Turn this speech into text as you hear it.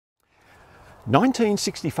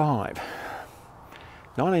1965.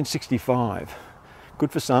 1965.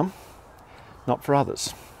 Good for some, not for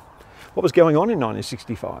others. What was going on in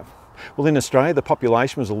 1965? Well, in Australia, the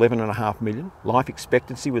population was 11.5 million. Life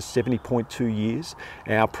expectancy was 70.2 years.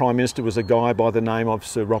 Our Prime Minister was a guy by the name of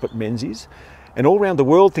Sir Robert Menzies. And all around the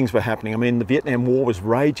world, things were happening. I mean, the Vietnam War was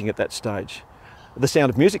raging at that stage. The Sound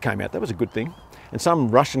of Music came out. That was a good thing. And some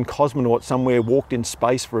Russian cosmonaut somewhere walked in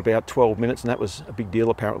space for about 12 minutes, and that was a big deal,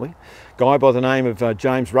 apparently. A guy by the name of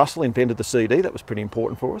James Russell invented the CD. That was pretty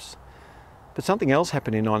important for us. But something else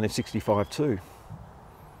happened in 1965 too.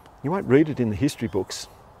 You won't read it in the history books,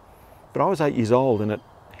 but I was 8 years old and it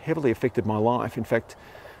heavily affected my life. In fact,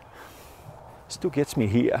 it still gets me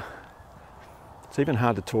here. It's even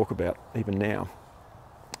hard to talk about, even now.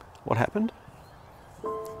 What happened?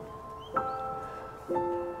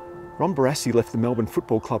 Ron Barassi left the Melbourne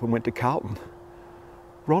Football Club and went to Carlton.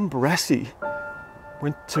 Ron Barassi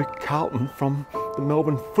went to Carlton from the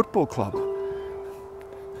Melbourne Football Club.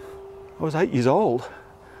 I was 8 years old.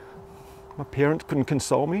 My parents couldn't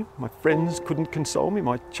console me, my friends couldn't console me,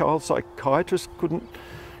 my child psychiatrist couldn't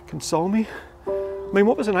console me. I mean,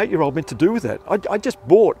 what was an 8-year-old meant to do with that? I just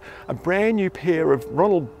bought a brand new pair of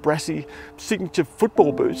Ronald Barassi signature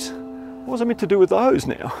football boots. What was I meant to do with those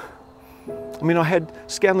now? I mean, I had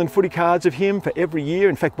Scanlon footy cards of him for every year.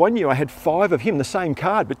 In fact, one year I had 5 of him, the same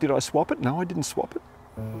card, but did I swap it? No, I didn't swap it.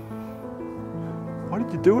 Why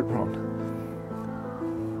did you do it, Ron?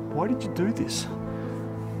 Why did you do this?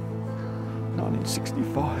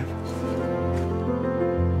 1965.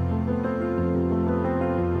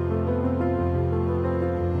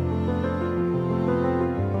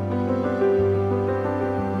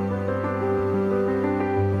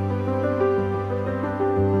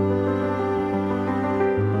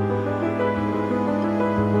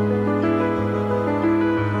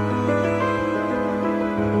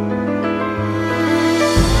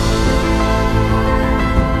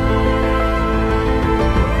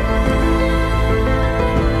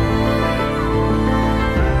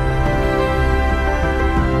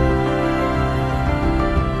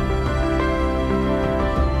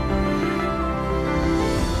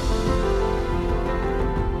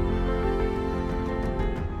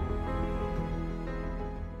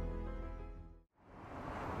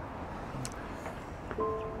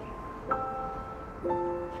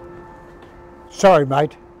 Sorry,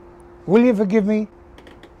 mate. Will you forgive me?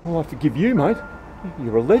 Well, I forgive you, mate.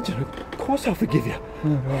 You're a legend. Of course I'll forgive you.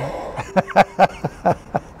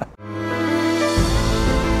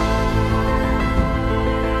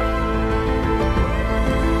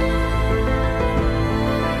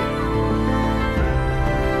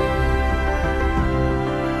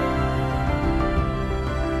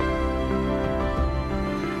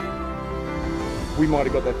 We might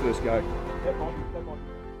have got that first go.